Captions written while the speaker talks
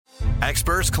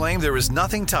Experts claim there is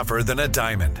nothing tougher than a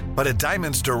diamond. But at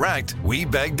Diamonds Direct, we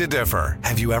beg to differ.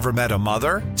 Have you ever met a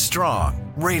mother?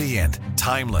 Strong, radiant,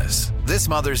 timeless. This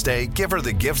Mother's Day, give her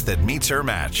the gift that meets her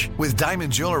match. With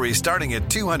diamond jewelry starting at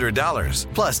 $200.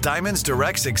 Plus Diamonds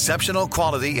Direct's exceptional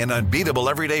quality and unbeatable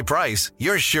everyday price,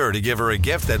 you're sure to give her a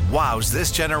gift that wows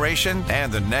this generation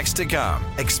and the next to come.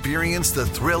 Experience the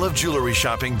thrill of jewelry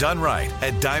shopping done right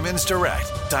at Diamonds Direct.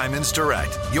 Diamonds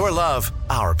Direct. Your love,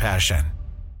 our passion.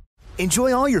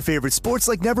 Enjoy all your favorite sports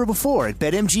like never before at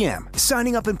BetMGM.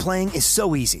 Signing up and playing is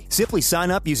so easy. Simply sign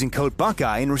up using code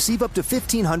Buckeye and receive up to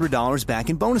 $1,500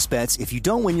 back in bonus bets if you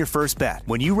don't win your first bet.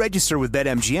 When you register with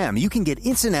BetMGM, you can get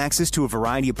instant access to a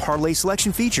variety of parlay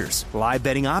selection features, live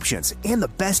betting options, and the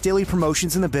best daily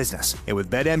promotions in the business. And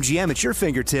with BetMGM at your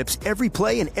fingertips, every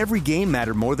play and every game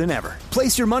matter more than ever.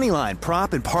 Place your moneyline,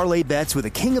 prop, and parlay bets with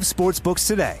the king of sportsbooks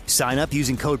today. Sign up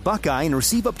using code Buckeye and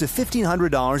receive up to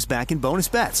 $1,500 back in bonus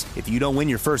bets if you don't win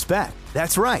your first bet.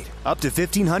 That's right, up to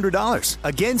 $1,500.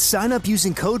 Again, sign up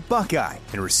using code Buckeye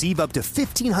and receive up to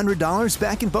 $1,500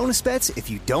 back in bonus bets if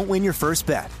you don't win your first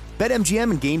bet.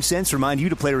 BetMGM and GameSense remind you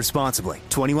to play responsibly.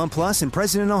 21 plus and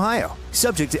present in Ohio.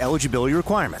 Subject to eligibility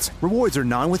requirements. Rewards are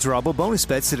non-withdrawable bonus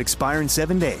bets that expire in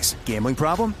 7 days. Gambling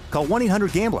problem? Call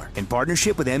 1-800-GAMBLER in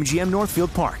partnership with MGM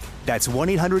Northfield Park. That's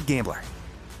 1-800-GAMBLER.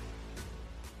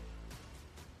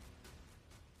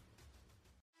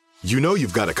 You know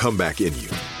you've got a comeback in you.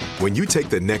 When you take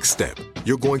the next step,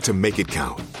 you're going to make it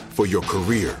count. For your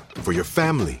career, for your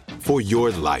family, for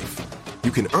your life. You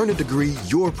can earn a degree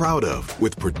you're proud of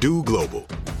with Purdue Global.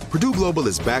 Purdue Global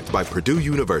is backed by Purdue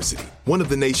University, one of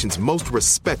the nation's most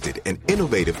respected and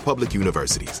innovative public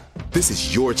universities. This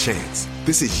is your chance.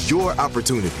 This is your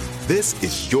opportunity. This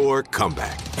is your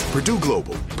comeback. Purdue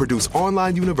Global, Purdue's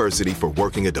online university for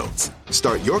working adults.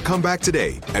 Start your comeback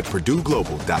today at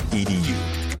purdueglobal.edu.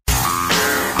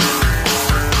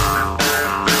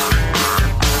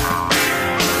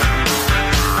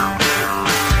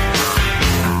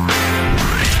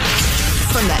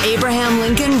 From the Abraham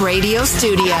Lincoln Radio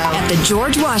Studio at the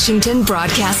George Washington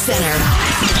Broadcast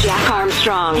Center, Jack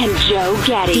Armstrong and Joe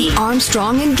Getty. The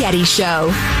Armstrong and Getty Show.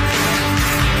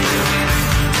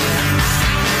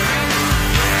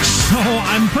 So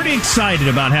I'm pretty excited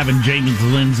about having James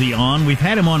Lindsay on. We've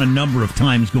had him on a number of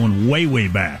times going way, way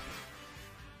back.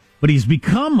 But he's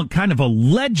become kind of a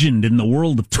legend in the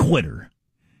world of Twitter.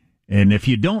 And if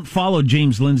you don't follow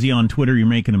James Lindsay on Twitter, you're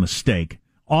making a mistake.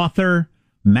 Author,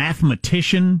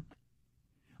 mathematician.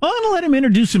 I'm going to let him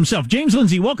introduce himself. James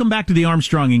Lindsay, welcome back to the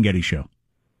Armstrong and Getty Show.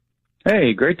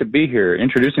 Hey, great to be here.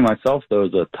 Introducing myself, though,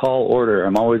 is a tall order.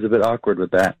 I'm always a bit awkward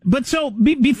with that. But so,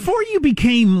 before you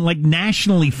became, like,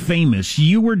 nationally famous,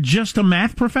 you were just a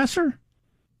math professor?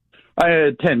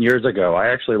 10 years ago, I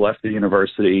actually left the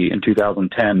university in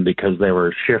 2010 because they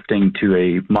were shifting to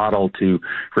a model to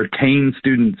retain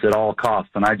students at all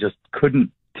costs, and I just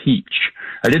couldn't teach.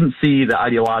 I didn't see the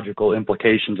ideological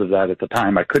implications of that at the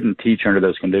time. I couldn't teach under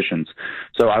those conditions.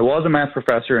 So I was a math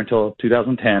professor until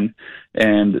 2010,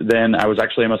 and then I was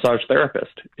actually a massage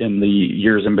therapist in the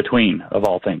years in between, of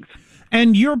all things.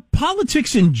 And your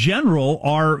politics in general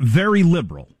are very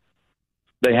liberal.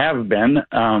 They have been.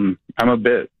 I'm a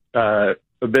bit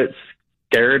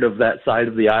scared of that side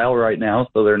of the aisle right now,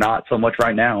 so they're not so much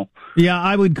right now. Yeah,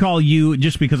 I would call you,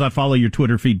 just because I follow your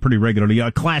Twitter feed pretty regularly,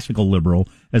 a classical liberal,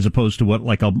 as opposed to what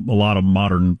like a lot of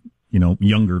modern,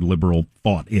 younger liberal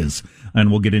thought is. And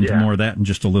we'll get into more of that in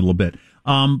just a little bit.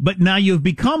 But now you've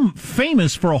become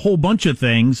famous for a whole bunch of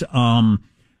things.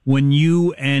 When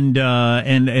you and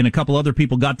a couple other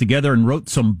people got together and wrote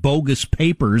some bogus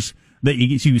papers that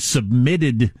you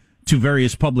submitted to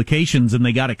various publications and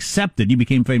they got accepted. You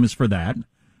became famous for that.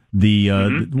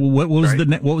 What was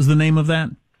the name of that?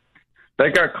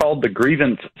 That got called the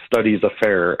Grievance Studies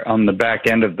Affair on the back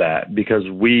end of that, because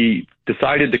we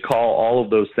decided to call all of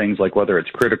those things, like whether it's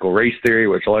critical race theory,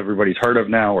 which everybody's heard of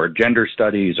now, or gender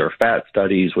studies, or fat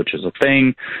studies, which is a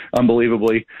thing,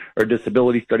 unbelievably, or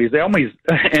disability studies. They always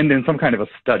end in some kind of a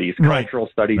studies, cultural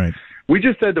studies. Right. We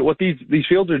just said that what these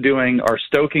fields are doing are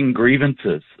stoking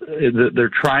grievances. They're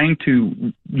trying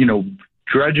to,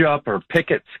 dredge up or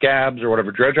picket scabs or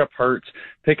whatever, dredge up hurts,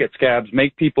 picket scabs,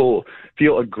 make people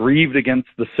feel aggrieved against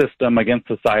the system, against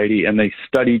society, and they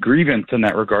study grievance in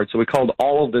that regard. So we called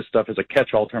all of this stuff as a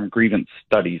catch-all term, grievance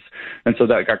studies. And so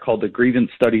that got called the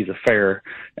Grievance Studies Affair.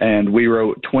 And we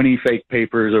wrote 20 fake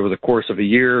papers over the course of a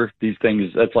year. These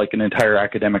things, that's like an entire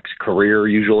academic's career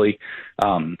usually.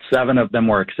 7 of them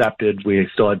were accepted. We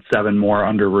still had 7 more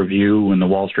under review when the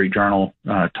Wall Street Journal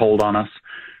told on us.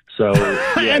 So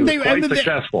yeah, it was quite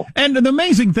successful. And the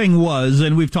amazing thing was,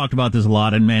 and we've talked about this a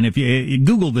lot, and man, if you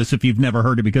Google this if you've never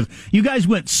heard it, because you guys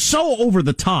went so over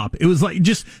the top. It was like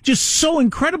just so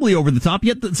incredibly over the top,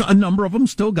 yet a number of them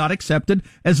still got accepted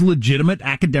as legitimate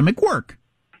academic work.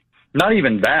 Not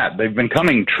even that. They've been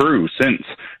coming true since.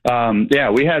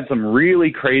 We had some really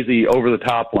crazy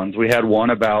over-the-top ones. We had one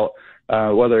about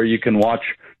whether you can watch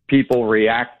people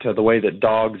react to the way that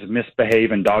dogs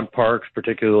misbehave in dog parks,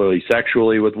 particularly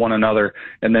sexually with one another,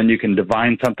 and then you can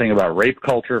divine something about rape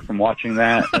culture from watching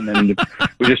that. And then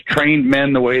we just trained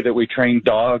men the way that we trained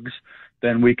dogs.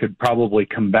 Then we could probably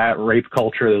combat rape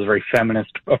culture. There's a very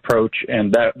feminist approach.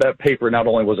 And that paper not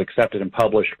only was accepted and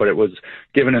published, but it was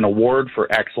given an award for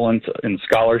excellence in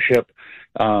scholarship.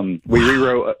 We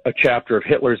rewrote a chapter of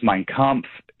Hitler's Mein Kampf,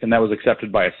 and that was accepted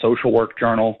by a social work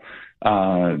journal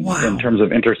in terms of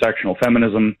intersectional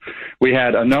feminism. We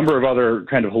had a number of other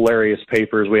kind of hilarious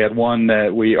papers. We had one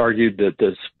that we argued that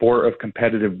the sport of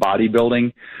competitive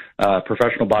bodybuilding,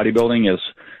 professional bodybuilding, is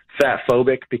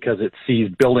fat-phobic because it sees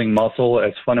building muscle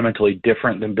as fundamentally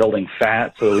different than building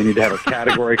fat. So we need to have a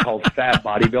category called fat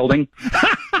bodybuilding.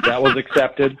 That was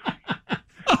accepted.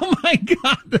 Oh, my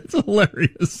God. That's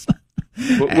hilarious.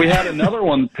 We had another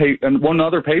one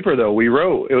other paper, though, we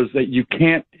wrote. It was that you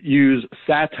can't use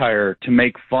satire to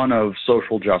make fun of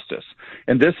social justice.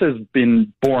 And this has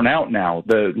been borne out now.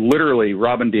 Literally,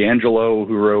 Robin DiAngelo,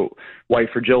 who wrote White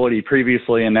Fragility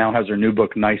previously and now has her new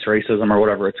book, Nice Racism, or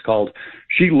whatever it's called,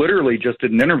 she literally just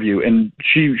did an interview, and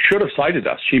she should have cited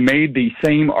us. She made the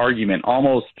same argument,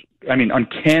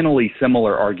 uncannily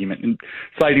similar argument, and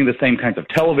citing the same kinds of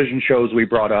television shows we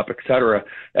brought up, et cetera,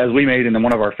 as we made in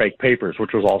one of our fake papers,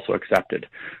 which was also accepted.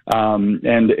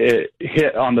 And it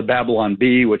hit on the Babylon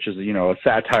Bee, which is, a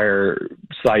satire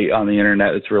site on the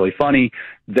internet. It's really funny.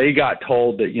 They got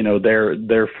told that,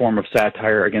 their form of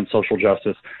satire against social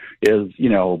justice is,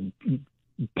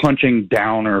 punching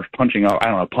down or punching up,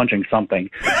 punching something.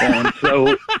 And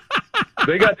so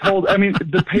they got told,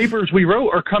 the papers we wrote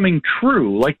are coming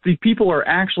true. Like, the people are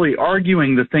actually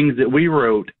arguing the things that we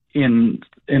wrote in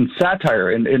satire,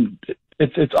 and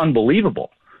it's unbelievable.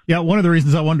 Yeah, one of the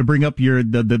reasons I wanted to bring up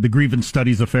the Grievance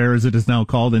Studies Affair, as it is now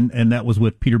called, and that was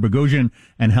with Peter Boghossian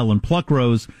and Helen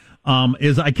Pluckrose,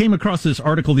 is I came across this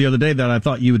article the other day that I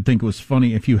thought you would think was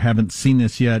funny if you haven't seen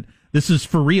this yet. This is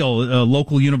for real, a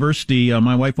local university.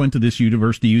 My wife went to this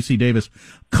university, UC Davis.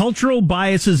 Cultural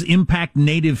biases impact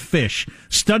native fish.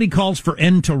 Study calls for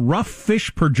end to rough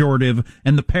fish pejorative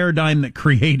and the paradigm that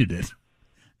created it.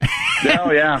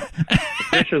 Oh, yeah.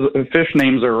 Fish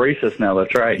names are racist now.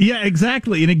 That's right. Yeah,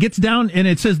 exactly. And it gets down, and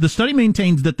it says the study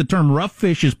maintains that the term rough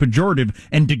fish is pejorative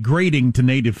and degrading to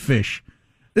native fish.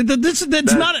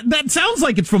 That sounds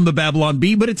like it's from the Babylon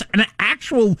Bee, but it's an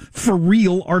actual, for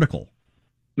real article.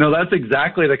 No, that's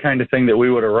exactly the kind of thing that we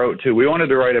would have wrote too. We wanted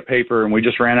to write a paper, and we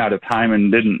just ran out of time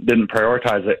and didn't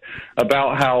prioritize it,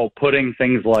 about how putting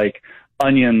things like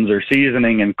onions or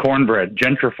seasoning in cornbread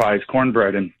gentrifies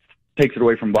cornbread and takes it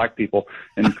away from black people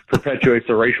and perpetuates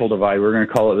the racial divide. We're going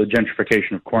to call it the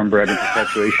gentrification of cornbread and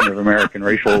perpetuation of American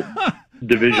racial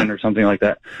division or something like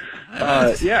that.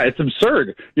 It's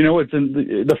absurd.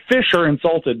 The fish are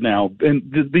insulted now,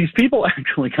 and these people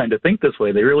actually kind of think this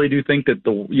way. They really do think that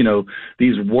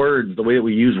these words, the way that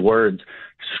we use words,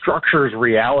 structures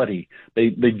reality.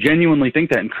 They genuinely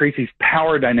think that, and creates these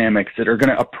power dynamics that are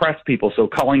going to oppress people. So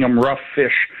calling them rough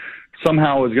fish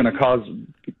somehow is going to cause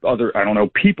other,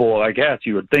 people, I guess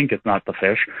you would think it's not the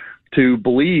fish, to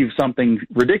believe something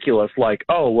ridiculous like,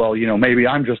 oh, well, maybe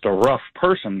I'm just a rough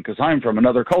person because I'm from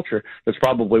another culture. That's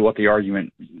probably what the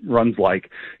argument runs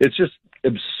like. It's just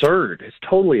absurd. It's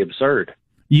totally absurd.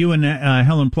 You and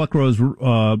Helen Pluckrose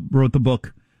wrote the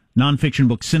book, nonfiction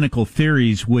book, Cynical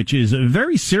Theories, which is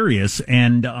very serious.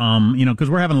 And, because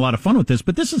we're having a lot of fun with this,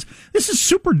 but this is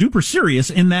super duper serious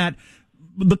in that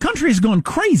the country has gone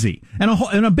crazy, and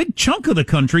a big chunk of the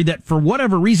country that, for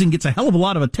whatever reason, gets a hell of a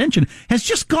lot of attention, has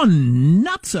just gone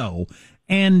nutso.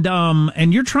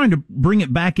 And you're trying to bring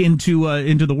it back into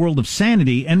the world of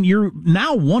sanity, and you're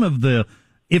now one of the,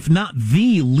 if not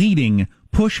the leading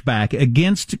pushback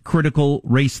against critical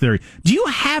race theory. Do you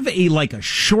have a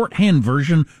shorthand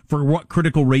version for what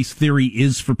critical race theory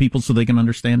is for people so they can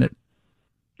understand it?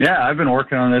 Yeah, I've been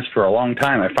working on this for a long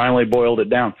time. I finally boiled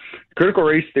it down. Critical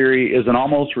race theory is an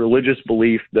almost religious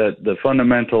belief that the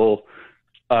fundamental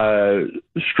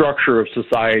structure of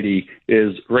society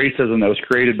is racism that was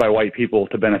created by white people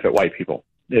to benefit white people.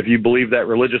 If you believe that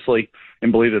religiously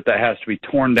and believe that has to be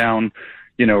torn down,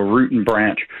 root and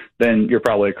branch, then you're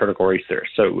probably a critical race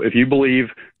theorist. So if you believe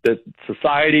that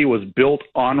society was built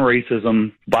on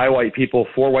racism by white people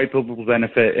for white people's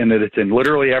benefit and that it's in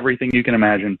literally everything you can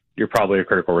imagine, you're probably a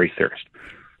critical race theorist.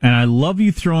 And I love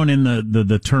you throwing in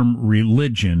the term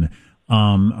religion.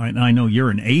 I know you're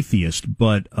an atheist,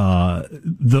 but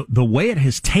the way it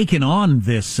has taken on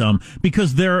this,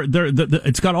 because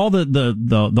it's got all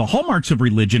the hallmarks of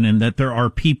religion, and that there are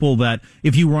people that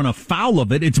if you run afoul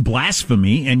of it, it's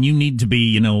blasphemy, and you need to be,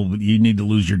 you need to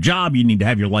lose your job, you need to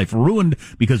have your life ruined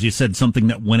because you said something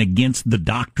that went against the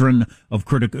doctrine of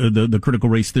the critical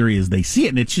race theory as they see it,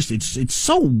 and it's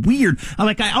so weird.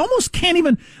 I almost can't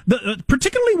even,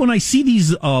 particularly when I see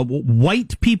these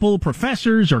white people,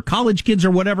 professors or college kids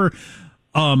or whatever,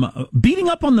 beating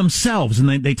up on themselves, and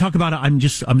they talk about I'm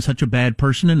such a bad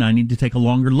person, and I need to take a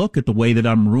longer look at the way that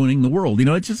I'm ruining the world.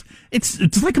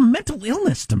 It's like a mental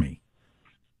illness to me.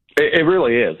 It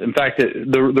really is. In fact,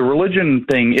 the religion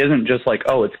thing isn't just like,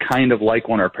 oh, it's kind of like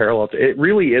one or parallel. It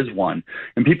really is one.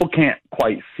 And people can't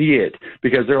quite see it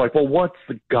because they're like, well, what's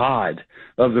the God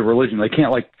of the religion? They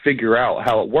can't figure out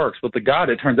how it works. But the God,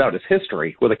 it turns out, is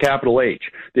history with a capital H,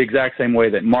 the exact same way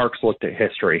that Marx looked at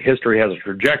history. History has a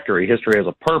trajectory. History has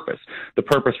a purpose. The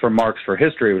purpose for Marx for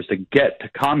history was to get to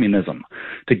communism,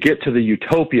 to get to the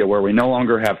utopia where we no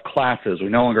longer have classes. We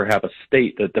no longer have a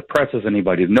state that oppresses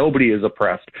anybody. Nobody is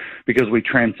oppressed, because we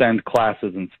transcend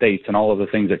classes and states and all of the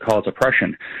things that cause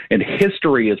oppression. And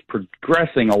history is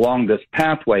progressing along this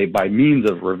pathway by means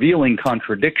of revealing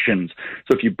contradictions.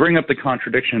 So if you bring up the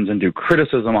contradictions and do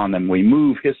criticism on them, we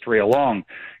move history along.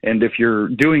 And if you're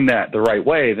doing that the right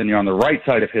way, then you're on the right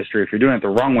side of history. If you're doing it the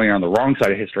wrong way, you're on the wrong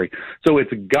side of history. So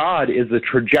it's God is the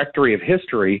trajectory of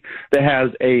history that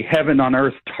has a heaven on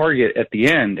earth target at the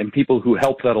end, and people who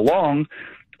help that along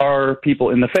are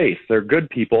people in the faith. They're good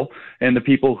people, and the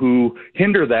people who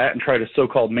hinder that and try to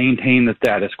so-called maintain the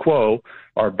status quo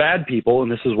are bad people,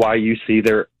 and this is why you see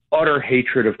their utter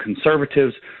hatred of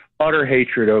conservatives, utter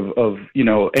hatred of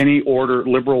any order,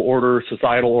 liberal order,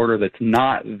 societal order that's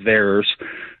not theirs,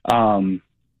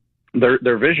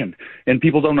 their vision. And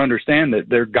people don't understand that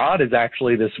their God is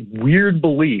actually this weird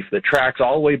belief that tracks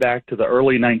all the way back to the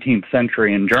early 19th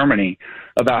century in Germany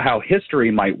about how history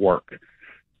might work.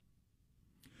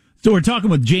 So we're talking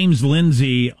with James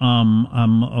Lindsay.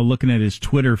 I'm looking at his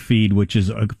Twitter feed, which is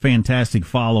a fantastic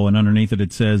follow, and underneath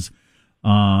it says,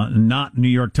 not New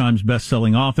York Times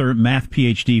bestselling author, math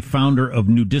PhD, founder of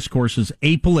New Discourses,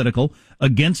 apolitical,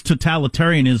 against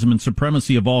totalitarianism and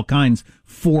supremacy of all kinds,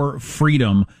 for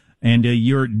freedom. And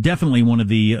you're definitely one of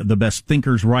the best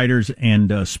thinkers, writers,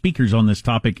 and speakers on this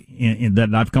topic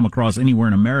that I've come across anywhere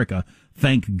in America.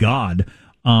 Thank God.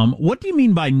 What do you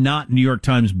mean by not New York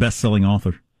Times bestselling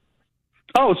author?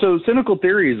 Oh, so Cynical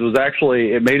Theories was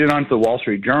actually, it made it onto the Wall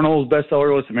Street Journal's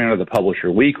bestseller list, it made it onto the Publisher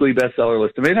Weekly bestseller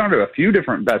list, it made it onto a few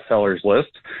different bestsellers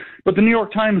lists, but the New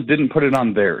York Times didn't put it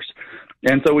on theirs.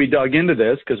 And so we dug into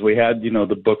this because we had,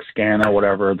 the book scan or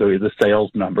whatever, the sales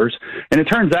numbers. And it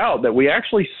turns out that we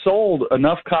actually sold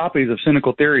enough copies of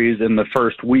Cynical Theories in the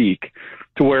first week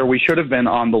to where we should have been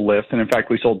on the list. And in fact,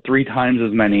 we sold 3 times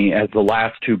as many as the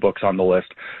last 2 books on the list.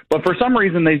 But for some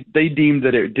reason, they deemed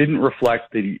that it didn't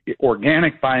reflect the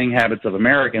organic buying habits of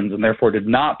Americans and therefore did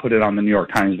not put it on the New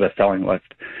York Times bestselling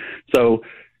list. So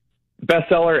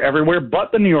bestseller everywhere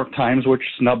but the New York Times, which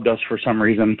snubbed us for some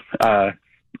reason.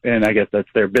 And I guess that's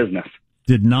their business.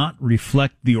 Did not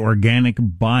reflect the organic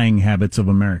buying habits of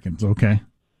Americans. Okay.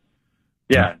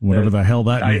 Yeah. Whatever the hell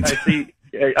that means.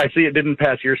 I see it didn't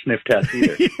pass your sniff test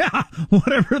either. Yeah,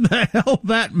 whatever the hell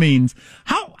that means.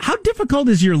 How difficult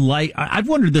is your life? I've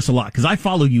wondered this a lot because I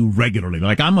follow you regularly.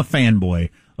 I'm a fanboy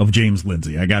of James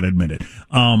Lindsay. I got to admit it.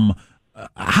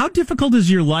 How difficult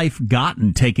has your life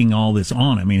gotten taking all this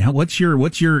on? I mean, what's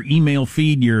your email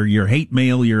feed, your hate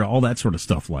mail, your all that sort of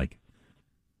stuff like?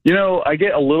 I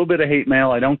get a little bit of hate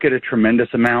mail. I don't get a tremendous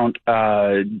amount.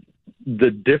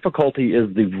 The difficulty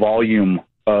is the volume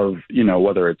of,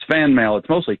 whether it's fan mail, it's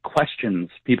mostly questions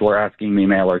people are asking me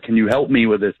mail, or can you help me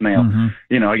with this mail?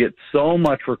 Mm-hmm. I get so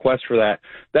much requests for that.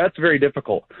 That's very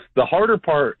difficult. The harder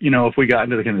part, if we got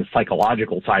into the kind of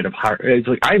psychological side of how, it's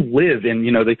like I live in,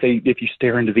 they say if you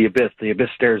stare into the abyss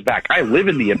stares back. I live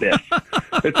in the abyss.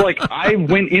 It's like I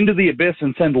went into the abyss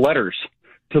and send letters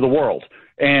to the world.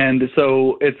 And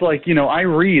so it's like, I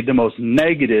read the most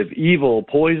negative, evil,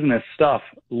 poisonous stuff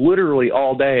literally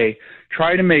all day,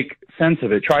 try to make sense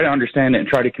of it, try to understand it, and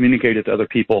try to communicate it to other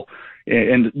people.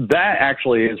 And that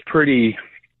actually is pretty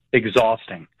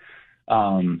exhausting.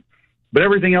 But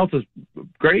everything else is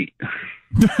great.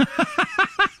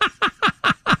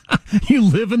 You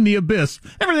live in the abyss.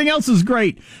 Everything else is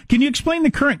great. Can you explain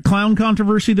the current clown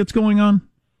controversy that's going on?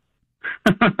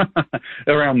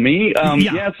 Around me?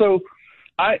 Yeah, so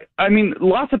I mean,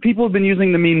 lots of people have been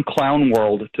using the meme clown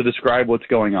world to describe what's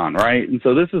going on, right? And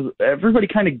so everybody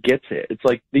kind of gets it. It's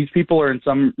like these people are in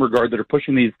some regard that are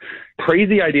pushing these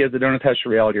crazy ideas that don't attach to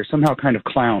reality or somehow kind of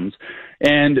clowns.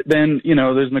 And then,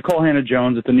 there's Nicole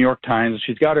Hannah-Jones at the New York Times.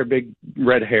 She's got her big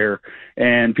red hair,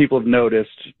 and people have noticed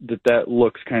that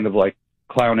looks kind of like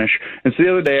clownish. And so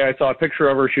the other day I saw a picture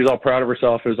of her. She was all proud of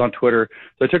herself. It was on Twitter.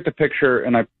 So I took the picture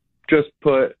and I just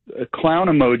put a clown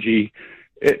emoji,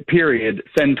 period,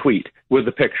 send tweet with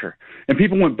the picture. And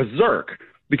people went berserk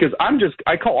because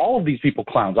I call all of these people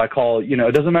clowns. I call,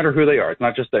 it doesn't matter who they are. It's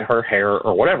not just her hair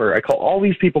or whatever. I call all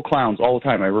these people clowns all the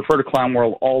time. I refer to clown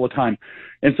world all the time.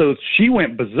 And so she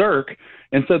went berserk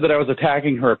and said that I was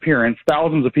attacking her appearance.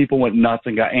 Thousands of people went nuts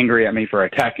and got angry at me for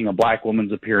attacking a black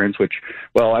woman's appearance, which,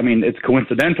 well, I mean, it's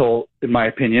coincidental in my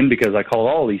opinion because I call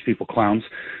all of these people clowns.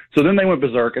 So then they went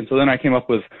berserk. And so then I came up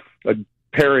with a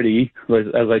parody,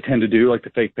 as I tend to do, like the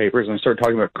fake papers, and I started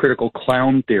talking about critical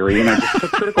clown theory, and I just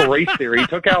took critical race theory,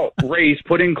 took out race,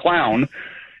 put in clown,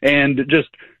 and just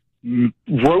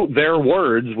wrote their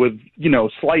words with,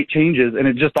 slight changes, and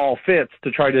it just all fits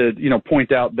to try to,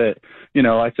 point out that,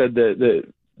 I said that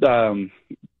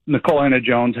Nicole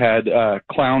Hannah-Jones had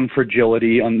clown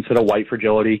fragility instead of white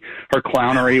fragility. Her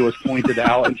clownery was pointed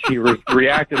out, and she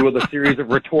reacted with a series of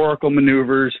rhetorical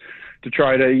maneuvers to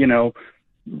try to,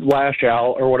 lash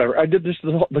out or whatever. I did just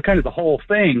the whole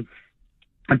thing,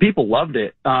 and people loved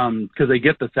it because they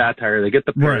get the satire, they get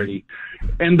the parody,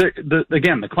 right. And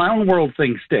again, the clown world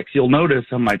thing sticks. You'll notice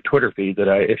on my Twitter feed that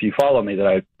if you follow me, that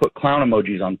I put clown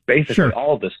emojis on basically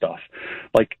all of this stuff,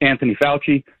 like Anthony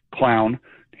Fauci, clown.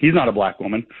 He's not a black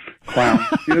woman, clown.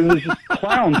 There's just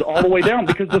clowns all the way down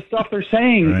because the stuff they're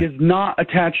saying is not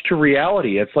attached to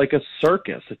reality. It's like a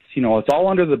circus. It's it's all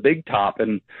under the big top,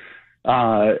 and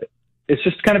it's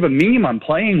just kind of a meme I'm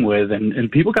playing with, and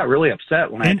people got really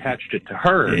upset when I attached it to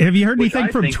her. Have you heard anything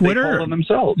from Twitter?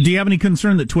 Themselves. Do you have any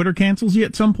concern that Twitter cancels you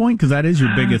at some point? Because that is your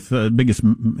biggest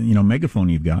megaphone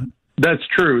you've got. That's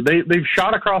true. They've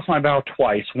shot across my bow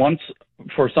twice. Once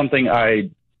for something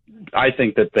I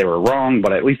think that they were wrong,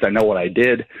 but at least I know what I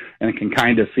did and can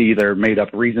kind of see their made-up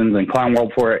reasons in Clown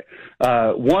World for it.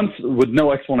 Once with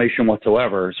no explanation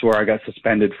whatsoever, so where I got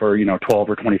suspended for 12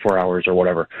 or 24 hours or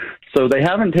whatever. So they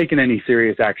haven't taken any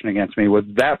serious action against me.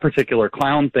 With that particular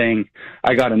clown thing,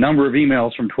 I got a number of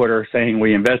emails from Twitter saying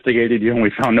we investigated you and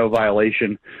we found no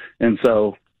violation. And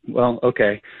so, well,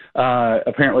 okay.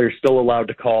 Apparently you're still allowed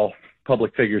to call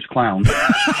public figures clowns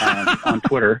on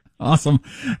Twitter. Awesome.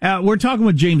 We're talking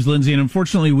with James Lindsay, and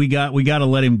unfortunately we got to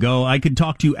let him go. I could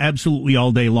talk to you absolutely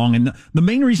all day long, and the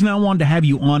main reason I wanted to have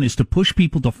you on is to push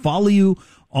people to follow you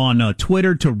on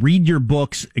Twitter, to read your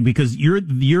books, because you're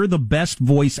the best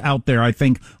voice out there, I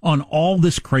think, on all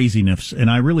this craziness, and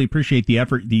I really appreciate the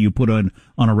effort that you put on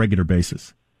a regular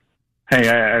basis. Hey,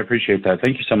 I appreciate that.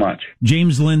 Thank you so much.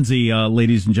 James Lindsay,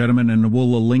 ladies and gentlemen, and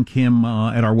we'll link him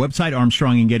at our website,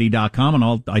 ArmstrongandGetty.com,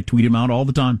 and I tweet him out all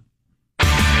the time.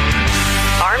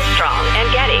 Armstrong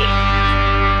and Getty.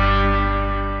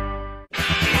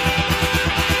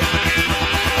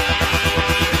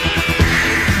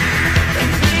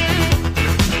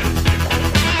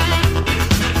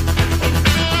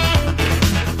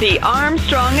 The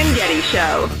Armstrong and Getty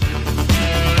Show.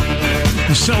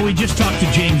 So we just talked to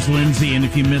James Lindsay, and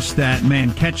if you missed that,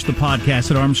 man, catch the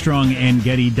podcast at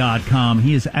ArmstrongandGetty.com.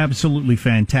 He is absolutely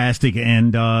fantastic,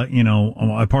 and,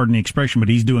 pardon the expression, but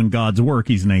he's doing God's work.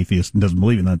 He's an atheist and doesn't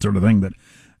believe in that sort of thing, but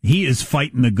he is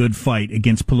fighting the good fight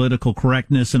against political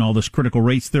correctness and all this critical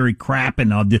race theory crap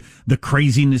and the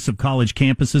craziness of college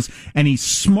campuses, and he's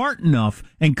smart enough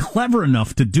and clever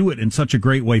enough to do it in such a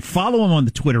great way. Follow him on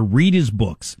the Twitter. Read his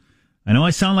books. I know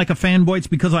I sound like a fanboy. It's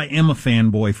because I am a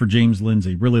fanboy for James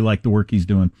Lindsay. Really like the work he's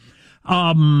doing.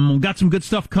 Got some good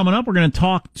stuff coming up. We're going to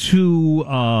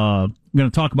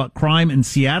talk about crime in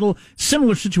Seattle.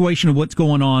 Similar situation of what's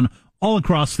going on all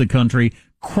across the country.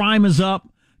 Crime is up.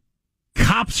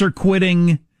 Cops are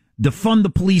quitting. Defund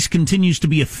the police continues to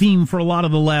be a theme for a lot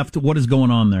of the left. What is going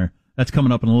on there? That's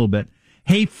coming up in a little bit.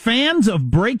 Hey, fans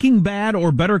of Breaking Bad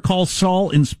or Better Call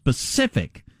Saul in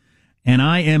specific, and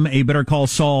I am a Better Call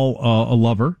Saul a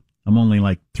lover. I'm only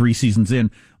like 3 seasons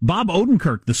in. Bob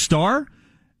Odenkirk, the star,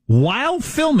 while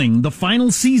filming the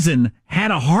final season, had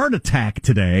a heart attack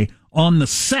today on the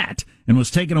set and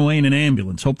was taken away in an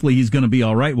ambulance. Hopefully he's going to be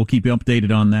all right. We'll keep you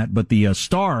updated on that. But the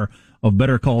star of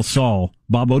Better Call Saul,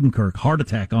 Bob Odenkirk, heart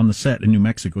attack on the set in New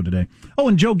Mexico today. Oh,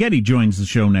 and Joe Getty joins the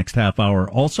show next half hour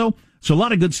also. So a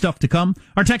lot of good stuff to come.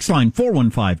 Our text line,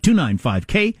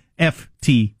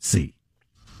 415-295-KFTC.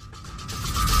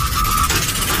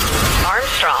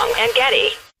 Armstrong and Getty.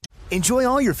 Enjoy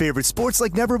all your favorite sports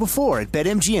like never before at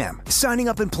BetMGM. Signing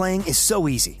up and playing is so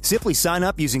easy. Simply sign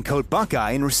up using code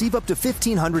Buckeye and receive up to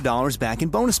 $1,500 back in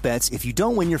bonus bets if you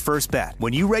don't win your first bet.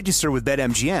 When you register with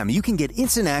BetMGM, you can get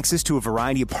instant access to a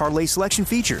variety of parlay selection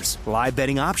features, live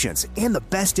betting options, and the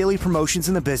best daily promotions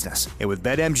in the business. And with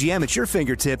BetMGM at your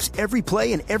fingertips, every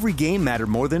play and every game matter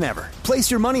more than ever.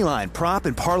 Place your moneyline, prop,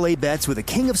 and parlay bets with the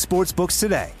king of sportsbooks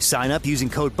today. Sign up using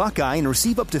code Buckeye and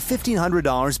receive up to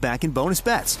 $1,500 back in bonus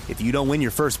bets if you don't win your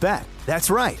first bet.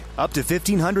 That's right, up to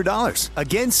 $1,500.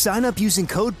 Again, sign up using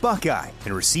code Buckeye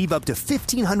and receive up to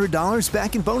 $1,500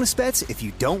 back in bonus bets if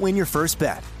you don't win your first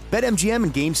bet. BetMGM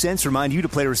and GameSense remind you to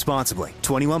play responsibly.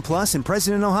 21 plus and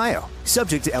present in Ohio.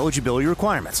 Subject to eligibility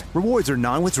requirements. Rewards are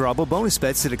non-withdrawable bonus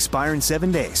bets that expire in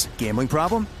 7 days. Gambling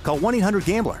problem? Call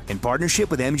 1-800-GAMBLER in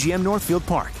partnership with MGM Northfield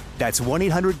Park. That's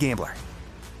 1-800-GAMBLER.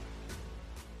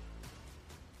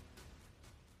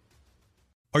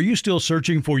 Are you still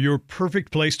searching for your perfect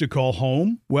place to call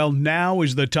home? Well, now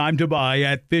is the time to buy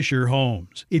at Fisher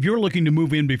Homes. If you're looking to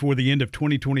move in before the end of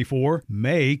 2024,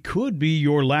 May could be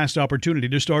your last opportunity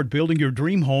to start building your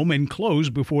dream home and close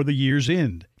before the year's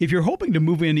end. If you're hoping to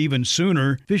move in even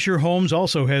sooner, Fisher Homes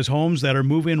also has homes that are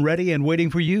move-in ready and waiting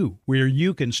for you, where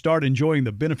you can start enjoying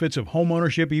the benefits of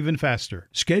homeownership even faster.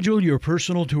 Schedule your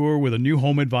personal tour with a new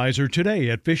home advisor today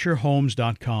at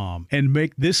FisherHomes.com and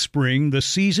make this spring the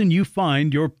season you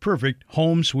find your perfect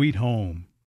home sweet home.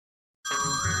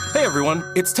 Hey everyone,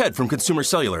 it's Ted from Consumer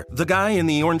Cellular, the guy in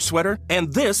the orange sweater,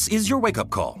 and this is your wake-up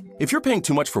call. If you're paying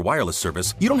too much for wireless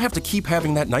service, you don't have to keep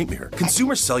having that nightmare.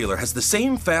 Consumer Cellular has the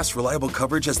same fast, reliable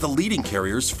coverage as the leading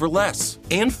carriers for less.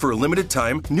 And for a limited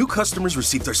time, new customers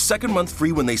receive their second month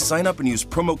free when they sign up and use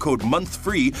promo code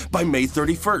MONTHFREE by May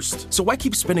 31st. So why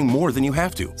keep spending more than you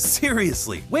have to?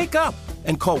 Seriously, wake up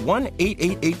and call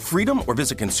 1-888-FREEDOM or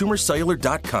visit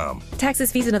consumercellular.com.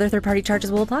 Taxes, fees, and other third-party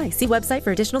charges will apply. See website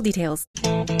for additional details.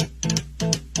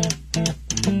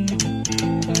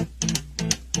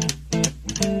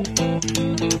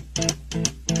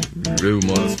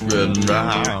 Rumors spreading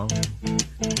round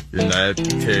in that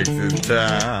Texas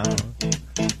town.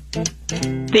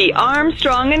 The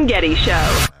Armstrong and Getty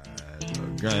Show.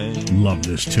 Love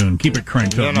this tune. Keep it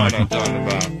cranked up, Michael.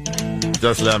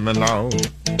 Just let me know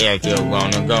if you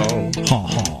wanna go. Ha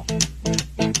ha.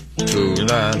 To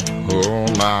that whole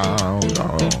mile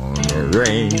on the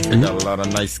range. They got a lot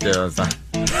of nice girls, huh?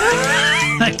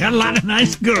 I got a lot of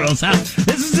nice girls, huh?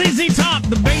 This is ZZ Top,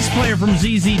 the bass player from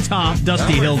ZZ Top.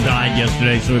 Dusty Hill died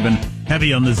yesterday, so we've been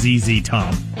heavy on the ZZ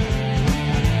Top.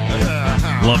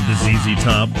 Love the ZZ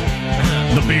Top.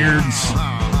 The beards,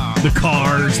 the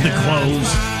cars, the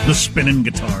clothes, the spinning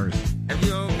guitars.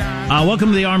 Welcome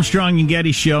to the Armstrong and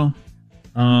Getty Show.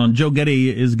 Joe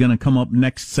Getty is going to come up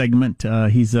next segment.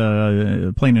 He's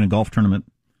playing in a golf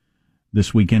tournament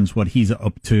this weekend is what he's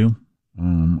up to.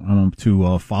 I'm up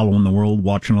to following the world,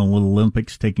 watching the Little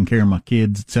Olympics, taking care of my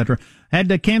kids, etc. Had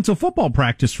to cancel football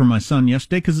practice for my son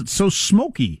yesterday because it's so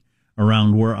smoky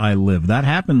around where I live. That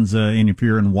happens if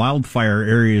you're in wildfire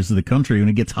areas of the country. When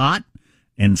it gets hot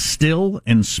and still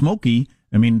and smoky,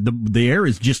 I mean, the air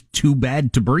is just too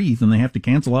bad to breathe, and they have to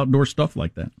cancel outdoor stuff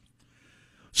like that.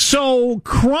 So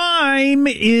crime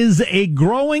is a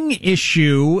growing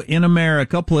issue in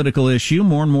America, political issue.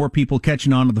 More and more people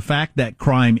catching on to the fact that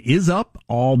crime is up,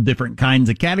 all different kinds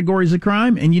of categories of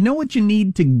crime. And you know what you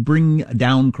need to bring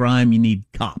down crime? You need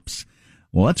cops.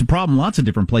 Well, that's a problem lots of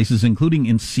different places, including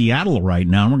in Seattle right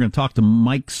now. And we're going to talk to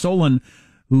Mike Solon,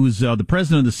 who's the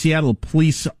president of the Seattle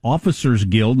Police Officers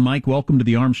Guild. Mike, welcome to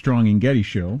the Armstrong and Getty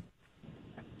Show.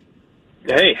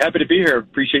 Hey, happy to be here.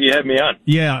 Appreciate you having me on.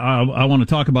 Yeah, I want to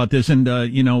talk about this. And,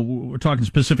 we're talking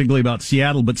specifically about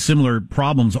Seattle, but similar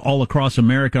problems all across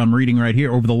America. I'm reading right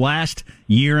here. Over the last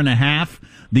year and a half,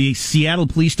 the Seattle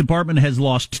Police Department has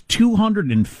lost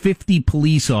 250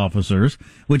 police officers,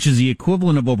 which is the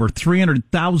equivalent of over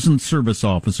 300,000 service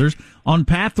officers, on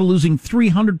path to losing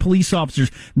 300 police officers.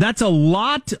 That's a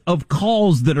lot of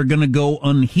calls that are going to go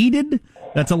unheeded.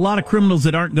 That's a lot of criminals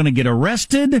that aren't going to get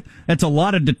arrested. That's a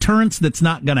lot of deterrence that's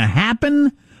not going to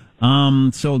happen.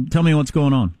 So tell me what's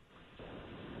going on.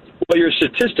 Well, your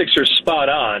statistics are spot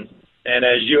on. And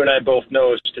as you and I both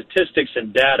know, statistics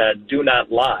and data do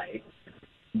not lie.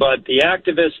 But the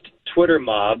activist Twitter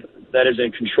mob that is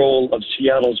in control of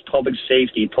Seattle's public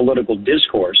safety political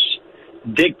discourse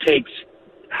dictates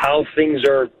how things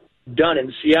are done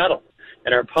in Seattle.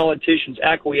 And our politicians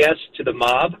acquiesce to the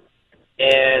mob.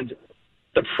 And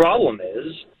the problem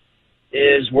is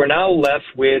is we're now left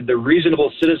with the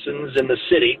reasonable citizens in the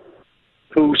city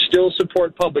who still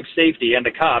support public safety and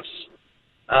the cops.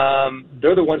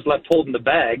 They're the ones left holding the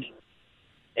bag.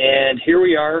 And here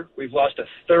we are. We've lost a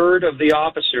third of the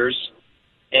officers,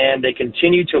 and they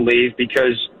continue to leave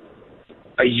because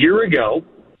a year ago,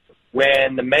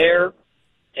 when the mayor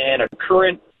and a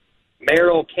current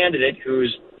mayoral candidate,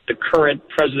 who's the current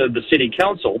president of the city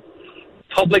council,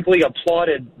 publicly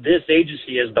applauded this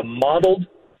agency as the modeled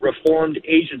reformed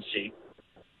agency.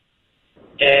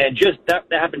 And just that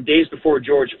happened days before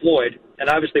George Floyd. And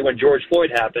obviously when George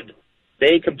Floyd happened,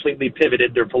 they completely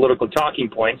pivoted their political talking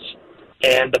points.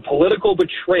 And the political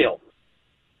betrayal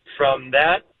from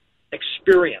that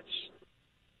experience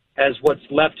as what's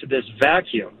left to this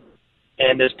vacuum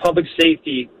and this public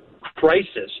safety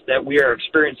crisis that we are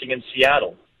experiencing in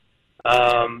Seattle.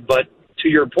 But to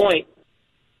your point,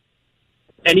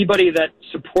 anybody that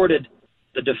supported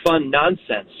the defund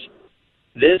nonsense,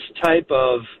 this type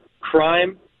of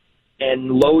crime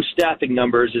and low staffing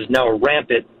numbers is now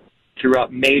rampant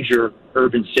throughout major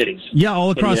urban cities. Yeah,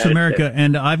 all across America. States.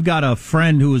 And I've got a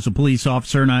friend who is a police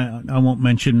officer, and I won't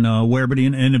mention where, but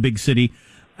in a big city.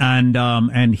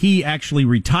 And he actually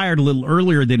retired a little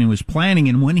earlier than he was planning.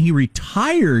 And when he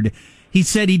retired, he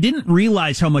said he didn't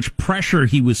realize how much pressure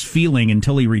he was feeling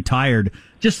until he retired.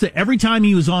 Just that every time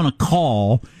he was on a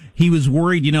call, he was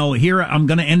worried, here I'm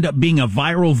going to end up being a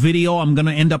viral video. I'm going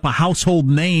to end up a household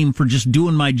name for just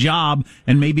doing my job.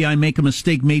 And maybe I make a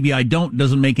mistake. Maybe I don't.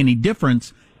 Doesn't make any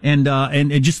difference. And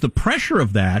just the pressure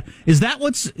of that. Is that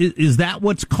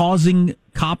what's causing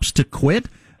cops to quit?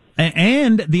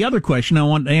 And the other question I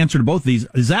want to answer to both of these,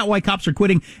 is that why cops are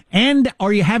quitting? And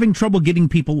are you having trouble getting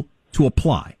people to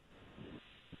apply?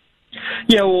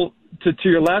 Yeah, well, to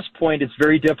your last point, it's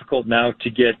very difficult now to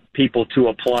get people to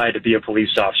apply to be a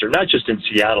police officer, not just in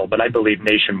Seattle, but I believe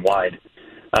nationwide.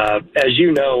 As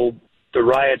you know, the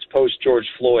riots post-George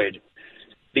Floyd,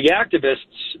 the activists,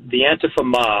 the Antifa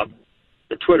mob,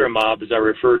 the Twitter mob, as I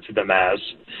refer to them as,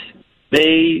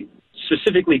 they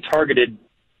specifically targeted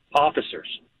officers.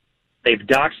 They've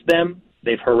doxed them,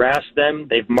 they've harassed them,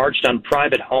 they've marched on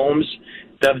private homes,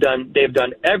 they've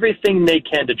done everything they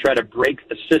can to try to break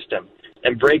the system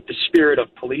and break the spirit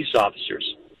of police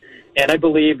officers. And I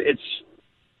believe it's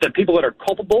the people that are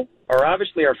culpable are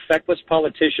obviously our feckless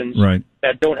politicians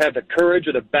that don't have the courage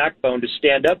or the backbone to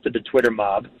stand up to the Twitter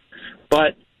mob.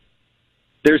 But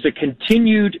there's a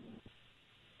continued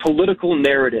political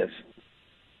narrative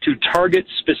to target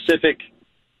specific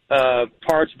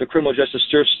parts of the criminal justice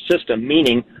system,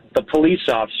 meaning the police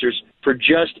officers, for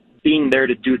just being there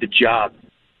to do the job.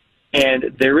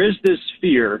 And there is this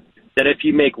fear that if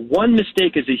you make one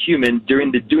mistake as a human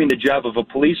during doing the job of a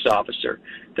police officer,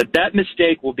 that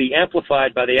mistake will be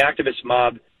amplified by the activist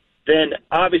mob, then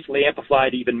obviously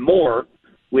amplified even more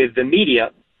with the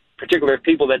media, particularly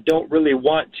people that don't really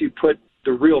want to put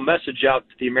the real message out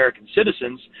to the American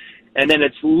citizens. And then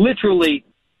it's literally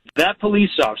that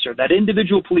police officer, that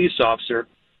individual police officer,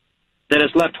 that is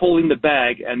left holding the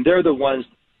bag, and they're the ones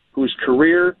whose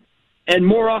career, and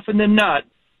more often than not,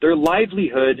 their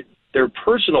livelihood, their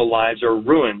personal lives are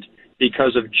ruined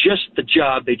because of just the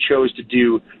job they chose to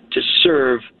do to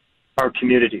serve our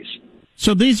communities.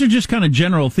 So these are just kind of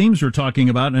general themes we're talking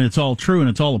about, and it's all true and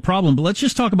it's all a problem. But let's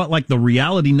just talk about like the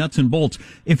reality nuts and bolts.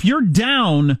 If you're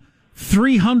down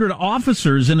 300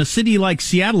 officers in a city like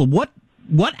Seattle, what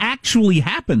actually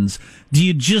happens? Do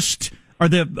you just are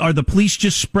the police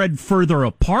just spread further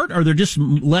apart? Are there just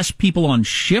less people on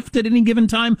shift at any given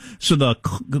time? So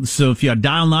if you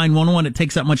dial 911, it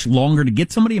takes that much longer to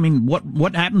get somebody. I mean,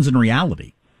 what happens in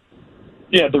reality?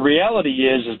 Yeah, the reality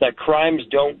is that crimes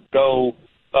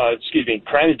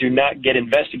crimes do not get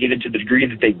investigated to the degree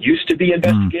that they used to be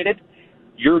investigated.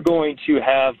 You're going to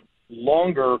have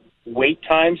longer wait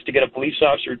times to get a police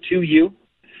officer to you.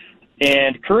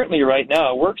 And currently right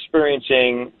now, we're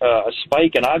experiencing a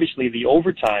spike in obviously the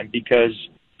overtime because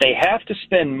they have to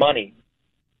spend money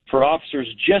for officers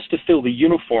just to fill the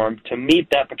uniform to meet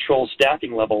that patrol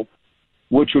staffing level,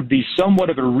 which would be somewhat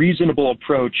of a reasonable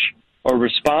approach or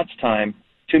response time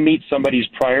to meet somebody's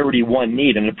priority one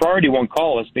need. And a priority one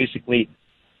call is basically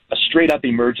a straight-up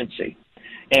emergency.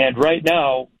 And right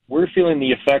now, we're feeling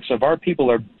the effects of our people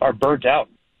are burnt out.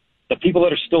 The people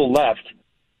that are still left,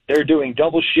 they're doing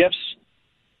double shifts.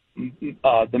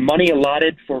 The money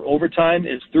allotted for overtime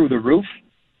is through the roof.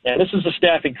 And this is a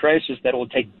staffing crisis that will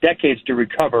take decades to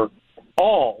recover,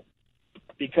 all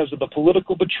because of the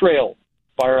political betrayal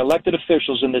by our elected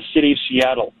officials in the city of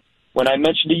Seattle. When I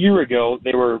mentioned a year ago,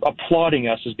 they were applauding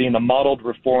us as being the modeled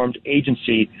reformed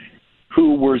agency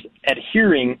who was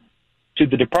adhering to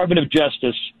the Department of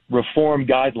Justice reform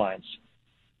guidelines.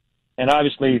 And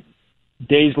obviously,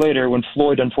 days later, when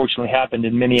Floyd unfortunately happened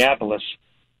in Minneapolis,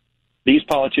 these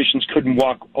politicians couldn't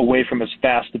walk away from us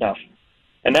fast enough.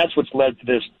 And that's what's led to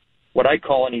this, what I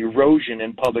call an erosion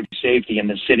in public safety in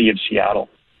the city of Seattle.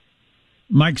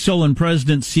 Mike Solon,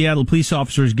 President, Seattle Police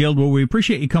Officers Guild. Well, we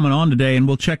appreciate you coming on today, and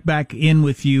we'll check back in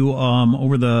with you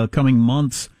over the coming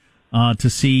months to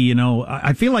see,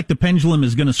 I feel like the pendulum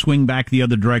is going to swing back the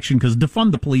other direction, because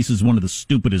defund the police is one of the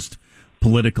stupidest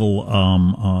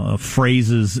political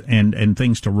phrases and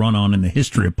things to run on in the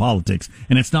history of politics,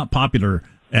 and it's not popular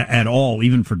at all,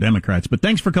 even for Democrats. But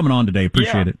thanks for coming on today.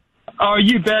 Appreciate it. Oh,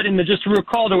 you bet. And just a real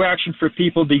call to action for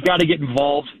people. You got to get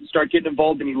involved. Start getting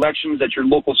involved in elections at your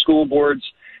local school boards.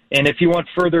 And if you want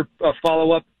further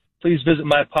follow-up, please visit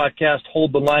my podcast,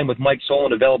 Hold the Line with Mike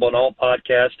Solon, available on all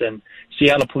podcasts and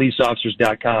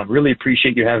SeattlePoliceOfficers.com. Really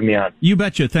appreciate you having me on. You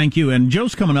betcha. Thank you. And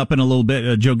Joe's coming up in a little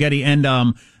bit, Joe Getty. And,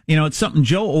 it's something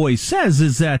Joe always says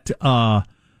is that,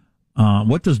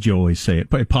 what does Joe always say?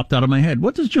 It popped out of my head.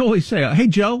 What does Joe always say? Hey,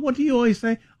 Joe, what do you always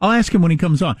say? I'll ask him when he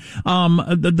comes on.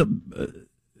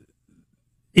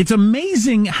 It's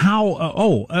amazing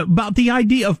how, about the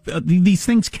idea of these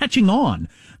things catching on.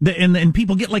 And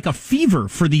people get like a fever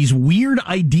for these weird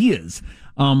ideas.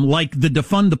 Like the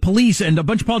defund the police, and a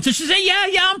bunch of politicians say, yeah,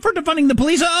 I'm for defunding the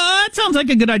police. That sounds like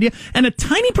a good idea. And a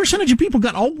tiny percentage of people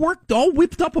got all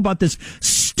whipped up about this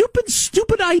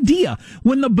stupid idea,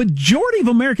 when the majority of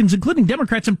Americans, including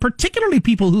Democrats, and particularly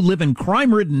people who live in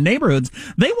crime-ridden neighborhoods,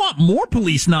 they want more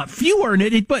police, not fewer.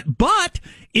 And but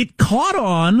it caught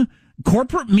on.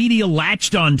 Corporate media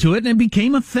latched onto it, and it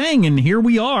became a thing. And here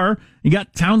we are. You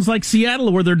got towns like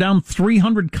Seattle where they're down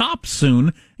 300 cops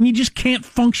soon, and you just can't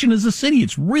function as a city.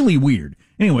 It's really weird.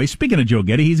 Anyway, speaking of Joe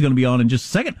Getty, he's going to be on in just a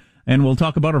second, and we'll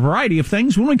talk about a variety of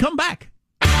things when we come back.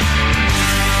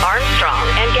 Armstrong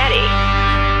and Getty.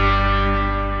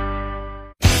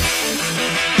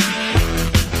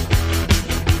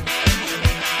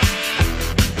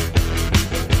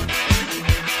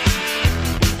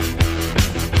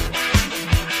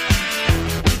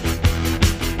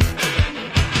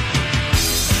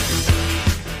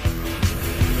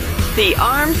 The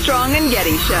Armstrong and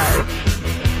Getty Show.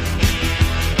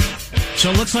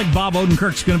 So it looks like Bob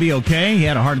Odenkirk's going to be okay. He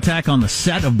had a heart attack on the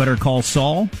set of Better Call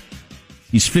Saul.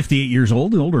 He's 58 years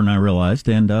old, older than I realized,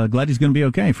 and glad he's going to be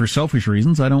okay. For selfish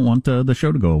reasons, I don't want the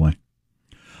show to go away.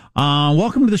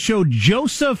 Welcome to the show,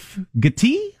 Joseph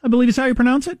Getty, I believe is how you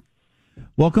pronounce it.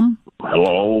 Welcome.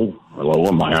 Hello,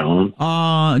 am I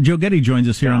on? Joe Getty joins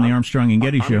us here on the Armstrong and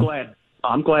Getty Show.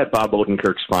 I'm glad Bob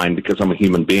Odenkirk's fine, because I'm a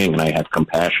human being and I have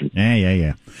compassion.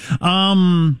 Yeah.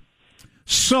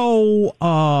 So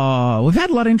we've had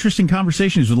a lot of interesting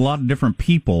conversations with a lot of different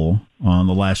people on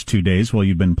the last 2 days while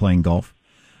you've been playing golf.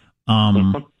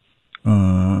 Where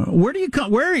do you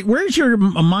where's your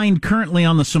mind currently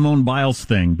on the Simone Biles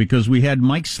thing? Because we had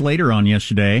Mike Slater on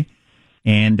yesterday,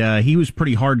 and he was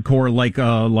pretty hardcore, like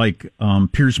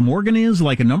Piers Morgan is,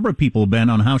 like a number of people have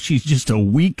been, on how she's just a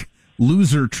weak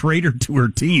loser, traitor to her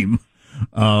team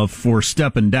for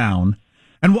stepping down.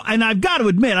 And I've got to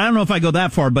admit, I don't know if I go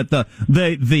that far, but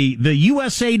the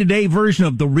USA Today version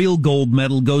of the real gold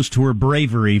medal goes to her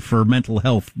bravery for mental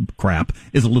health crap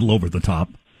is a little over the top.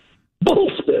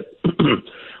 Bullshit.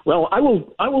 Well, I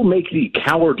will make the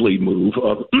cowardly move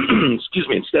of,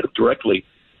 instead of directly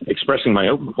expressing my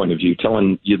own point of view,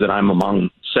 telling you that I'm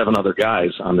among 7 other guys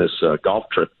on this golf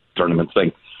trip tournament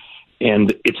thing.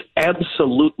 And it's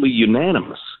absolutely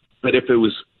unanimous that if it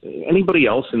was anybody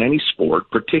else in any sport,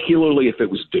 particularly if it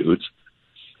was dudes,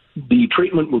 the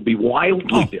treatment would be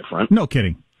wildly different. No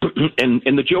kidding.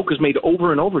 And the joke is made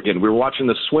over and over again. We were watching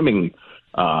the swimming,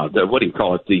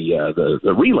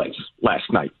 the relays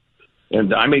last night.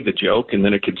 And I made the joke, and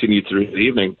then it continued through the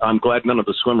evening. I'm glad none of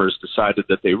the swimmers decided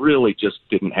that they really just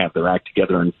didn't have their act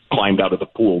together and climbed out of the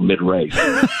pool mid-race.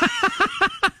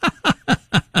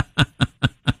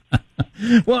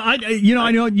 Well, I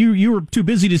know you were too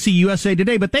busy to see USA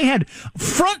Today, but they had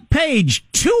front page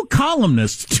 2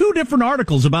 columnists, 2 different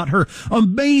articles about her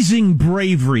amazing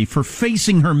bravery for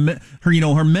facing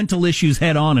her mental issues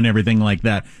head on and everything like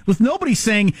that. With nobody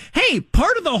saying, "Hey,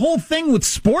 part of the whole thing with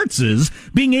sports is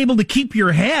being able to keep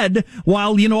your head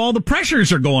while all the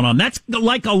pressures are going on. That's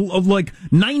like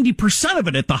 90% of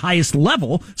it at the highest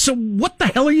level. So what the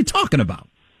hell are you talking about?"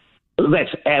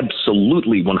 That's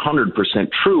absolutely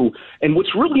 100% true. And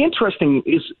what's really interesting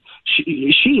is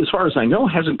she, as far as I know,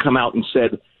 hasn't come out and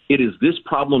said, it is this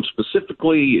problem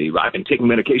specifically. I've been taking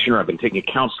medication or I've been taking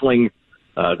counseling.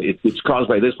 It's caused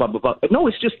by this, blah, blah, blah. No,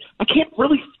 it's just I can't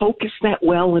really focus that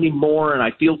well anymore, and I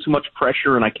feel too much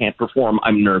pressure and I can't perform.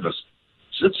 I'm nervous.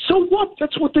 So what?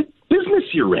 That's what the business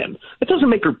you're in. That doesn't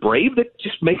make her brave. That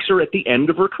just makes her at the end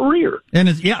of her career. And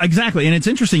yeah, exactly. And it's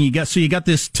interesting. You got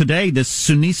this today. This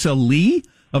Sunisa Lee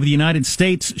of the United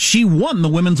States. She won the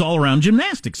women's all-around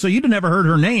gymnastics. So you'd have never heard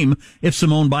her name if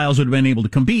Simone Biles would have been able to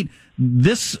compete.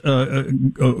 This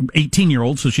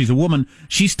 18-year-old, so she's a woman,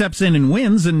 she steps in and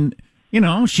wins, and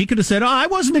she could have said, I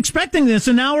wasn't expecting this,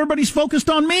 and now everybody's focused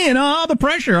on me, and the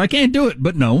pressure, I can't do it.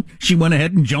 But no, she went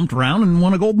ahead and jumped around and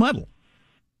won a gold medal.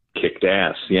 Kicked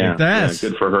ass, yeah. Kicked ass. Yeah,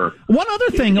 good for her. One other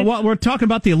thing, while we're talking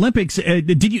about the Olympics,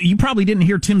 you probably didn't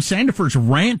hear Tim Sandefur's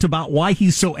rant about why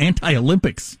he's so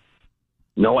anti-Olympics.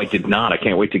 No, I did not. I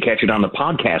can't wait to catch it on the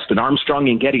podcast at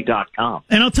ArmstrongandGetty.com.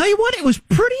 And I'll tell you what, it was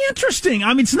pretty interesting. I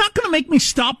mean, it's not going to make me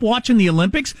stop watching the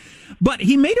Olympics, but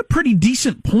he made a pretty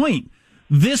decent point.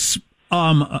 This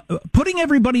putting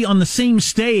everybody on the same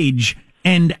stage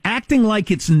and acting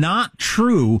like it's not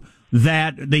true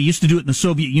that they used to do it in the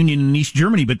Soviet Union and East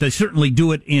Germany, but they certainly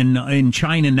do it in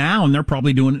China now, and they're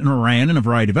probably doing it in Iran and a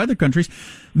variety of other countries.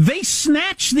 They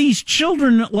snatch these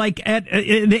children like at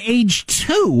age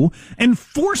 2 and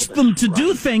force them to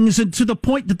do things to the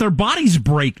point that their bodies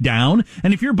break down.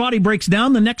 And if your body breaks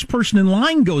down, the next person in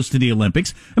line goes to the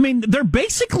Olympics. I mean, they're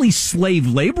basically slave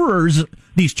laborers,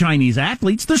 these Chinese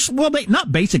athletes. They're slave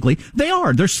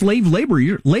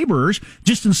laborers.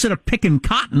 Just instead of picking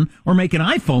cotton or making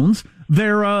iPhones,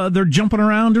 they're jumping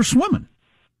around or swimming.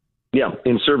 Yeah,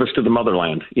 in service to the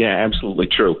motherland. Yeah, absolutely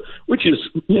true. Which is,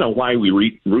 why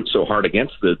we root so hard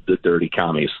against the dirty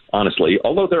commies, honestly.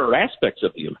 Although there are aspects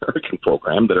of the American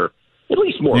program that are at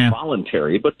least more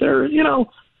voluntary, but they're,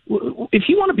 if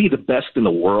you want to be the best in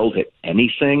the world at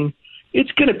anything,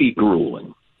 it's going to be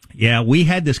grueling. Yeah, we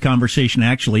had this conversation,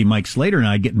 actually, Mike Slater and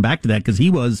I, getting back to that, because he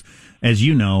was, as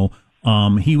you know,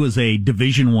 he was a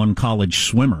Division I college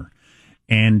swimmer.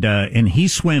 And he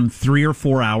swam 3 or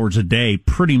 4 hours a day,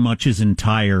 pretty much his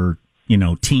entire,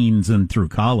 teens and through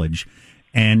college.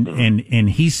 And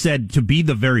he said to be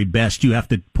the very best, you have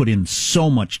to put in so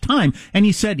much time. And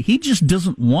he said he just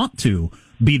doesn't want to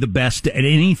be the best at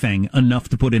anything enough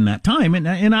to put in that time.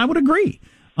 And I would agree.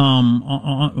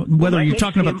 Whether you're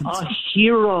talking about a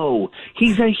hero,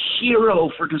 he's a hero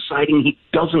for deciding he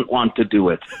doesn't want to do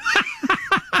it.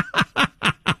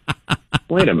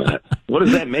 Wait a minute. What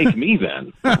does that make me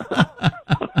then?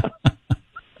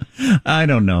 I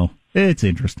don't know. It's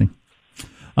interesting.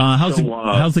 How's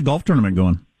the golf tournament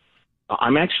going?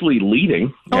 I'm actually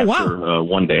leading. After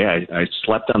one day, I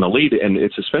slept on the lead, and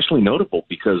it's especially notable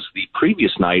because the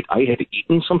previous night I had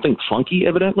eaten something funky,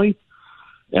 evidently,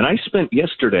 and I spent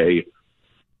yesterday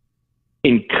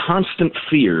in constant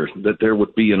fear that there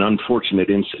would be an unfortunate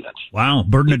incident. Wow.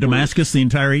 Burden of Damascus, the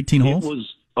entire 18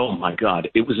 holes? Oh, my God.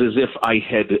 It was as if I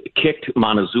had kicked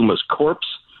Montezuma's corpse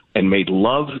and made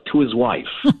love to his wife.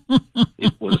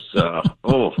 It was,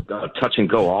 touch and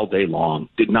go all day long.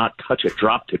 Did not touch a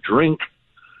drop to drink.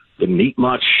 Didn't eat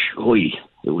much.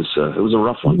 It was a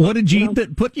rough one. What did you eat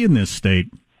that put you in this state?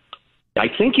 I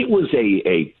think it was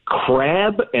a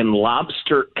crab and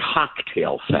lobster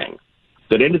cocktail thing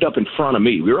that ended up in front of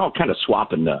me. We were all kind of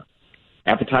swapping the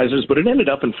appetizers, but it ended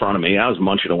up in front of me. I was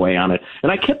munching away on it,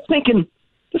 and I kept thinking,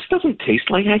 this doesn't taste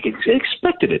like I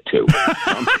expected it to.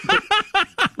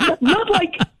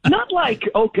 Not like,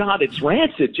 oh God, it's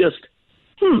rancid. Just,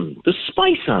 the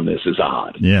spice on this is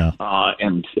odd. Yeah.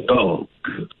 And oh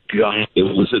God, it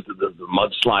was the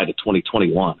mudslide of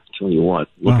 2021. I tell you what,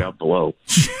 look out below.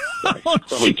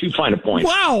 Probably too fine a point.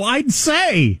 Wow, I'd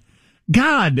say,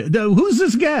 God, who's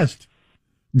this guest?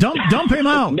 Dump him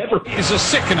out. Never. It's a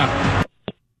sickener.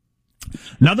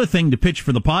 Another thing to pitch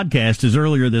for the podcast is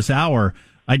earlier this hour,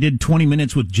 I did 20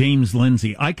 minutes with James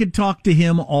Lindsay. I could talk to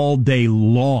him all day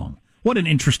long. What an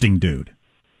interesting dude.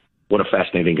 What a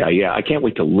fascinating guy. Yeah, I can't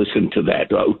wait to listen to that.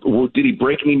 Did he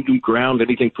break any new ground?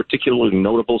 Anything particularly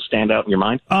notable stand out in your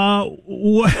mind?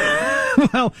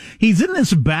 Well, he's in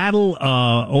this battle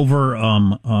over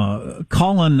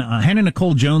Hannah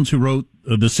Nicole Jones, who wrote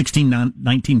the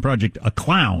 1619 Project, A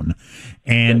Clown.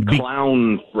 And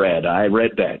Clown thread. I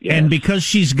read that, yes. And because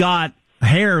she's got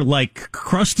hair like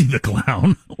Krusty the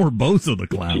Clown, or Bozo the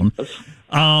Clown,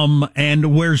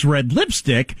 and wears red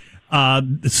lipstick,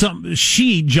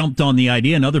 she jumped on the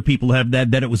idea, and other people have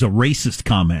that it was a racist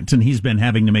comment, and he's been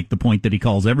having to make the point that he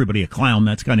calls everybody a clown.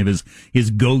 That's kind of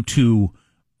his go-to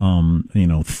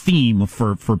theme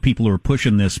for people who are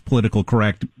pushing this politically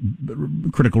correct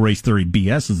critical race theory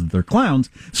BS, is that they're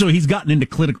clowns. So he's gotten into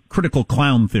critical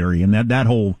clown theory, and that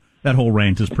whole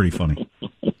rant is pretty funny.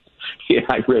 Yeah,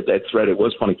 I read that thread. It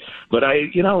was funny, but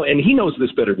and he knows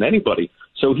this better than anybody.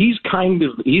 So he's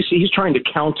he's trying to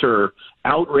counter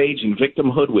outrage and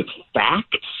victimhood with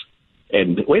facts.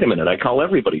 And wait a minute, I call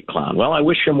everybody a clown. Well, I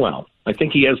wish him well. I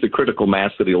think he has the critical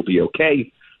mass that he'll be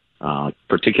okay,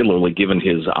 particularly given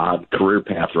his odd career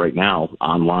path right now,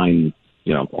 online,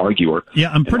 arguer.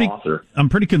 Yeah, I'm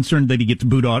pretty concerned that he gets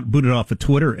booted off of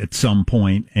Twitter at some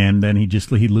point, and then he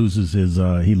loses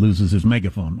his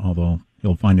megaphone. Although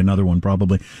he'll find another one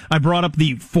probably. I brought up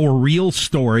the For Real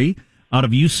story out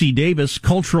of UC Davis.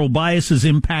 Cultural biases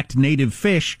impact native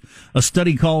fish. A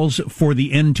study calls for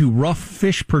the end to rough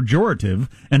fish pejorative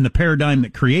and the paradigm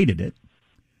that created it.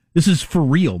 This is for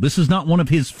real. This is not one of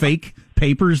his fake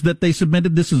papers that they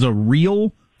submitted. This is a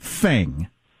real thing.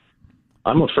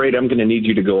 I'm afraid I'm going to need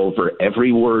you to go over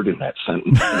every word in that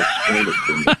sentence and explain it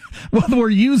to me. Well, we're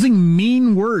using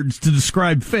mean words to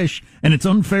describe fish, and it's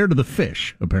unfair to the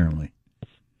fish, apparently.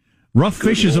 Rough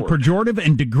fish is a pejorative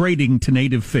and degrading to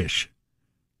native fish.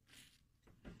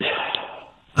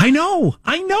 I know.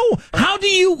 How do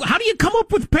you come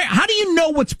up with, how do you know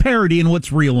what's parody and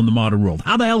what's real in the modern world?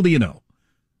 How the hell do you know?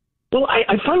 Well,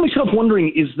 I find myself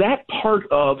wondering, is that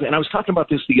part of, and I was talking about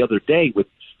this the other day with,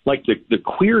 like, the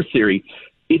queer theory,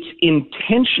 it's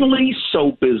intentionally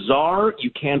so bizarre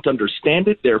you can't understand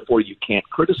it, therefore you can't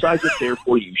criticize it,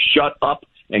 therefore you shut up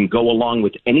and go along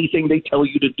with anything they tell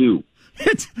you to do.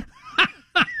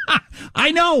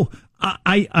 I know.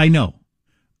 I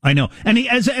know. And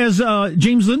as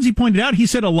James Lindsay pointed out, he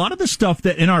said a lot of the stuff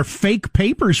that in our fake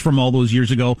papers from all those years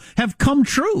ago have come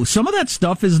true. Some of that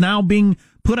stuff is now being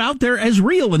put out there as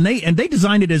real, and they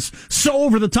designed it as so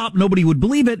over the top nobody would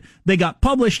believe it. They got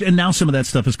published, and now some of that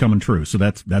stuff is coming true. So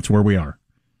that's where we are.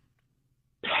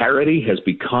 Parody has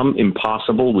become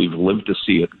impossible. We've lived to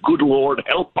see it. Good Lord,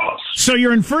 help us. So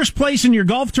you're in first place in your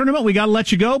golf tournament. We got to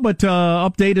let you go, but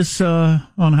update us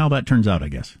on how that turns out, I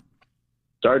guess.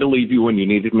 Sorry to leave you when you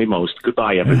needed me most.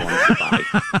 Goodbye, everyone. Goodbye.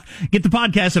 Get the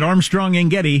podcast at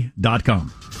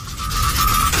ArmstrongandGetty.com.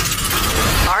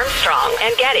 Armstrong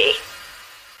and Getty.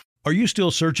 Are you still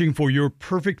searching for your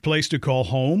perfect place to call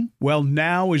home? Well,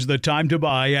 now is the time to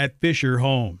buy at Fisher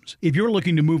Homes. If you're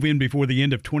looking to move in before the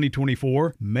end of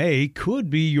 2024, May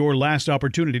could be your last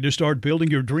opportunity to start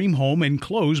building your dream home and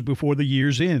close before the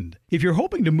year's end. If you're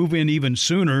hoping to move in even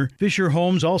sooner, Fisher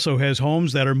Homes also has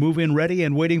homes that are move-in ready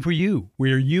and waiting for you,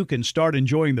 where you can start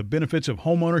enjoying the benefits of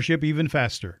homeownership even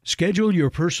faster. Schedule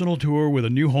your personal tour with a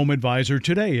new home advisor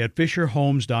today at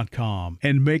FisherHomes.com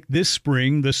and make this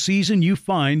spring the season you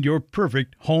find your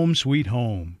perfect home sweet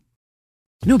home.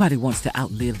 Nobody wants to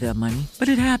outlive their money, but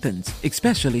it happens,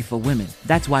 especially for women.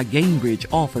 That's why Gainbridge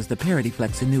offers the Parity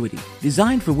Flex annuity,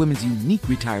 designed for women's unique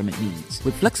retirement needs,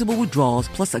 with flexible withdrawals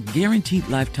plus a guaranteed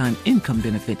lifetime income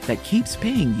benefit that keeps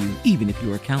paying you even if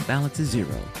your account balance is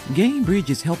zero.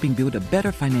 Gainbridge is helping build a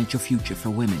better financial future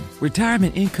for women.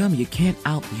 Retirement income you can't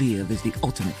outlive is the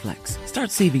ultimate flex.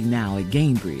 Start saving now at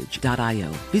Gainbridge.io.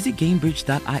 Visit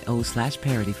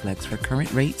Gainbridge.io/ParityFlex for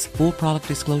current rates, full product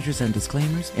disclosures and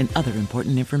disclaimers, and other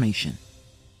important information.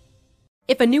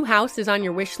 If a new house is on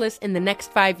your wish list in the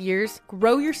next 5 years,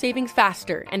 grow your savings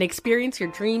faster and experience your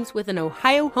dreams with an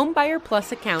Ohio Homebuyer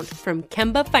Plus account from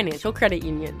Kemba Financial Credit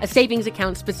Union. A savings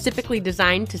account specifically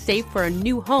designed to save for a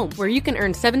new home, where you can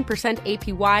earn 7%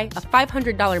 APY,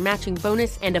 a $500 matching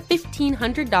bonus, and a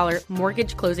 $1,500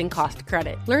 mortgage closing cost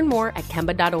credit. Learn more at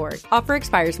Kemba.org. Offer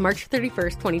expires March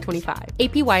 31st, 2025.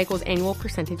 APY equals annual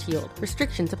percentage yield.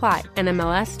 Restrictions apply.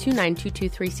 NMLS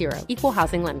 292230. Equal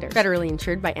housing lender. Federally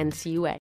insured by NCUA.